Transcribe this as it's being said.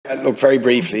Look, very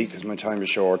briefly, because my time is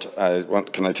short,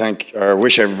 can I thank or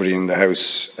wish everybody in the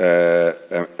House a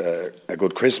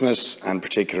good Christmas, and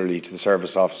particularly to the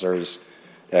service officers,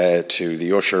 to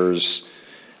the ushers,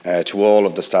 to all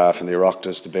of the staff in the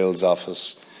Oireachtas, the Bills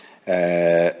office,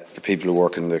 the people who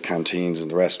work in the canteens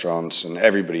and the restaurants, and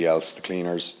everybody else, the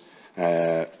cleaners,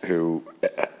 who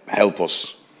help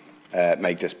us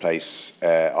make this place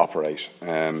operate.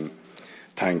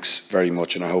 Thanks very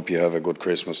much, and I hope you have a good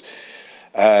Christmas.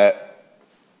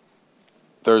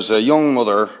 There's a young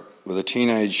mother with a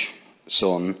teenage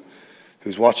son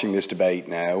who's watching this debate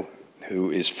now,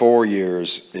 who is 4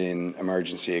 years in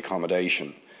emergency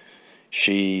accommodation.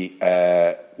 She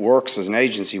works as an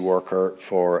agency worker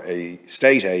for a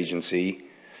state agency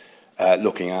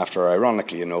looking after,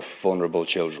 ironically enough, vulnerable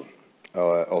children.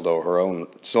 Although her own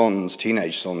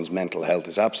teenage son's mental health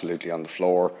is absolutely on the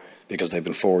floor because they've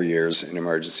been 4 years in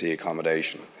emergency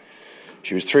accommodation.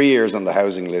 She was 3 years on the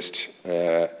housing list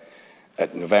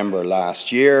at November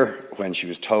last year, when she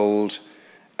was told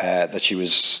that she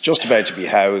was just about to be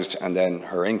housed, and then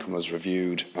her income was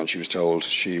reviewed and she was told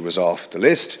she was off the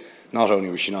list. Not only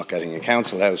was she not getting a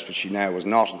council house, but she now was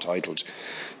not entitled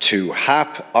to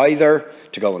HAP either,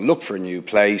 to go and look for a new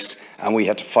place, and we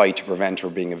had to fight to prevent her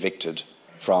being evicted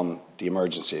from the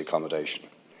emergency accommodation.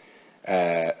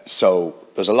 So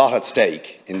there's a lot at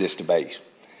stake in this debate.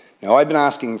 Now, I've been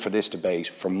asking for this debate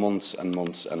for months and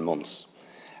months and months.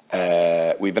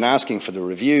 We've been asking for the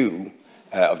review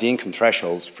of the income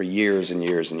thresholds for years and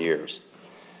years and years,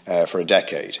 for a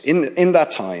decade. In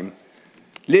that time,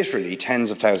 literally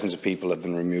tens of thousands of people have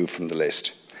been removed from the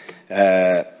list.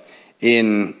 Up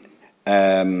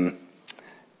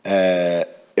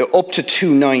to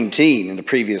 2019, in the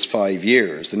previous 5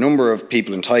 years, the number of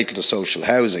people entitled to social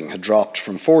housing had dropped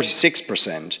from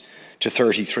 46% to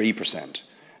 33%.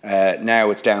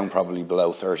 Now it's down probably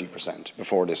below 30%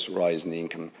 before this rise in the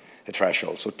income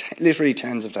threshold. So literally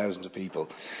tens of thousands of people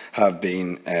have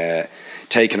been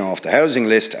taken off the housing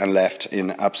list and left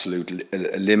in absolute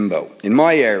limbo. In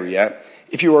my area,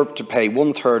 if you were to pay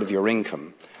 1/3 of your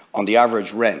income on the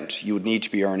average rent, you would need to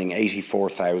be earning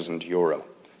 €84,000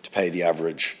 to pay the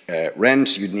average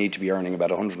rent. You'd need to be earning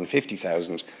about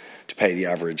 €150,000 to pay the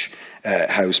average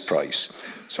house price.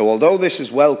 So although this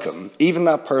is welcome, even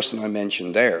that person I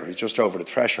mentioned there, who's just over the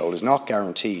threshold, is not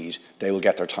guaranteed they will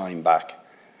get their time back.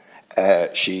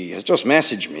 She has just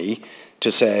messaged me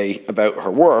to say about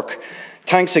her work,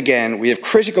 "Thanks again, we have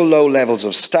critical low levels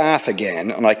of staff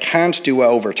again, and I can't do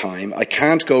overtime. I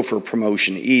can't go for a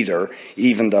promotion either,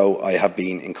 even though I have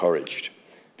been encouraged."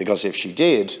 Because if she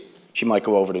did, she might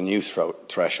go over the new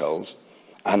thresholds,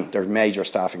 and there are major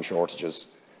staffing shortages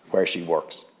where she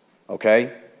works.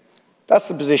 Okay? That's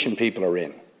the position people are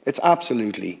in. It's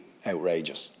absolutely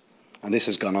outrageous. And this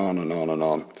has gone on and on and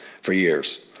on for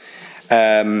years.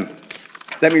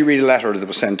 Let me read a letter that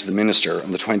was sent to the Minister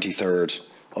on the 23rd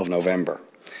of November.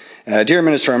 Dear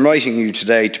Minister, I'm writing you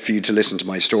today for you to listen to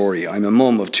my story. I'm a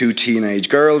mum of 2 teenage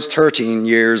girls, 13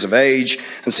 years of age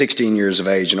and 16 years of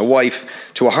age, and a wife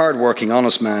to a hard-working,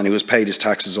 honest man who has paid his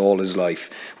taxes all his life.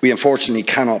 We unfortunately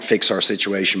cannot fix our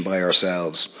situation by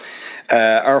ourselves.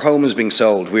 Our home is being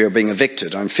sold. We are being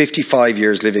evicted. I'm 55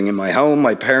 years living in my home.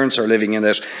 My parents are living in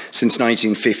it since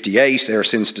 1958. They are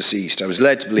since deceased. I was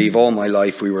led to believe all my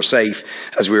life we were safe,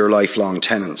 as we were lifelong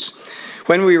tenants.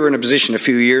 When we were in a position a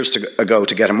few years ago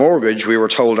to get a mortgage, we were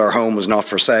told our home was not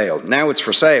for sale. Now it's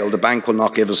for sale. The bank will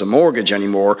not give us a mortgage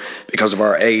anymore because of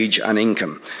our age and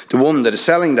income. The woman that is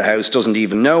selling the house doesn't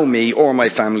even know me or my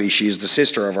family. She is the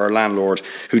sister of our landlord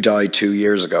who died 2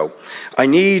 years ago. I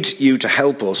need you to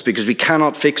help us because we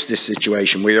cannot fix this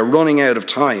situation. We are running out of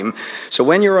time. So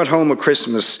when you're at home at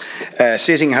Christmas,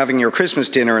 sitting having your Christmas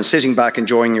dinner and sitting back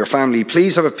enjoying your family,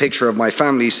 please have a picture of my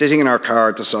family sitting in our car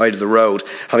at the side of the road,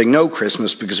 having no Christmas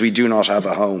because we do not have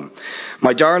a home.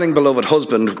 My darling beloved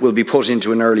husband will be put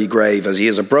into an early grave as he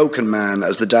is a broken man.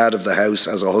 As the dad of the house,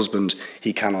 as a husband,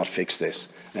 he cannot fix this.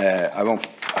 I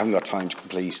haven't got time to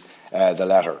complete the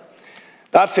letter.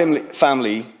 That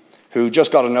family who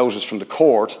just got a notice from the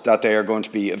court that they are going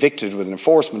to be evicted with an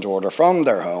enforcement order from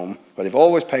their home, where they've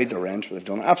always paid their rent, where they've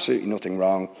done absolutely nothing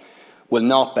wrong, will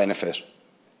not benefit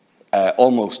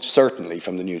almost certainly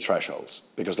from the new thresholds,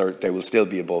 because they will still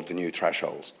be above the new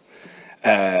thresholds.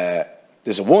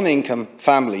 There's a one-income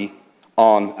family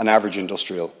on an average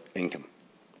industrial income.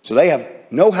 So they have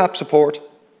no HAP support,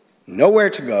 nowhere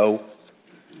to go,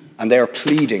 and they are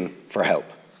pleading for help.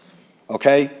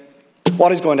 Okay?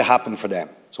 What is going to happen for them?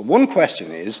 So one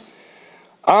question is,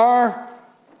 are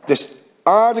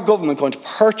the government going to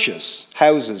purchase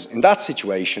houses in that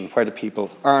situation where the people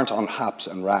aren't on HAPs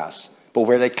and RAS? but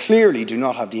where they clearly do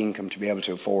not have the income to be able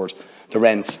to afford the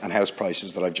rents and house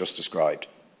prices that I've just described.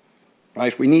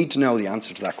 Right? We need to know the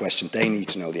answer to that question. They need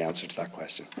to know the answer to that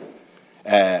question.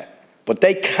 But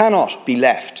they cannot be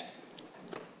left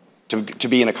to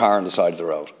be in a car on the side of the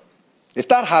road. If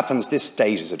that happens, this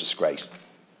state is a disgrace.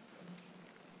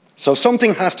 So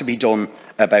something has to be done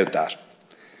about that.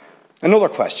 Another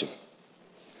question.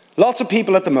 Lots of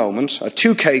people at the moment, I have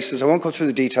two cases, I won't go through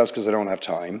the details because I don't have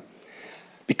time,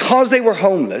 because they were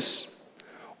homeless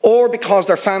or because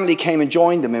their family came and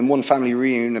joined them in one family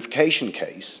reunification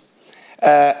case,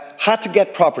 had to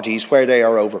get properties where they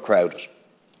are overcrowded.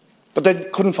 But they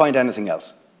couldn't find anything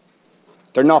else.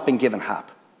 They're not being given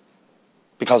HAP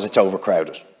because it's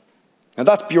overcrowded. Now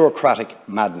that's bureaucratic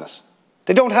madness.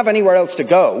 They don't have anywhere else to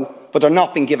go, but they're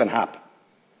not being given HAP.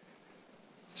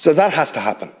 So that has to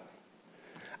happen.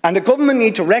 And the government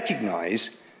need to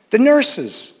recognise the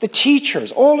nurses, the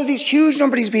teachers, all of these huge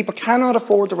number of these people cannot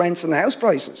afford the rents and the house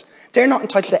prices. They're not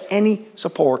entitled to any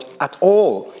support at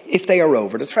all if they are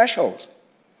over the threshold.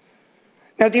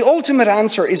 Now, the ultimate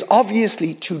answer is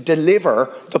obviously to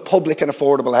deliver the public and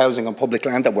affordable housing on public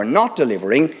land that we're not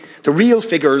delivering. The real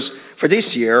figures for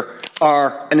this year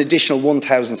are an additional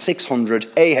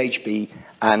 1,600 AHB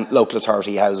and local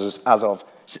authority houses as of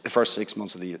the first 6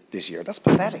 months of this year. That's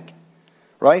pathetic,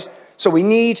 right? So we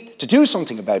need to do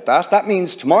something about that. That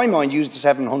means, to my mind, use the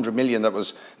 700 million that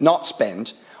was not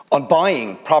spent on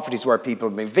buying properties where people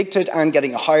have been evicted and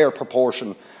getting a higher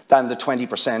proportion than the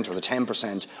 20% or the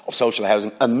 10% of social housing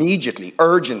immediately,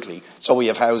 urgently, so we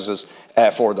have houses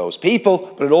for those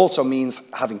people. But it also means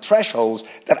having thresholds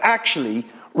that actually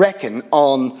reckon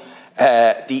on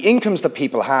the incomes that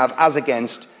people have as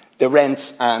against the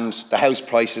rents and the house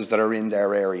prices that are in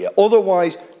their area.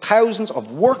 Otherwise, thousands of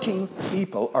working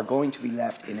people are going to be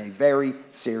left in a very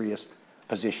serious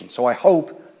position. So I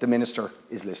hope the Minister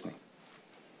is listening.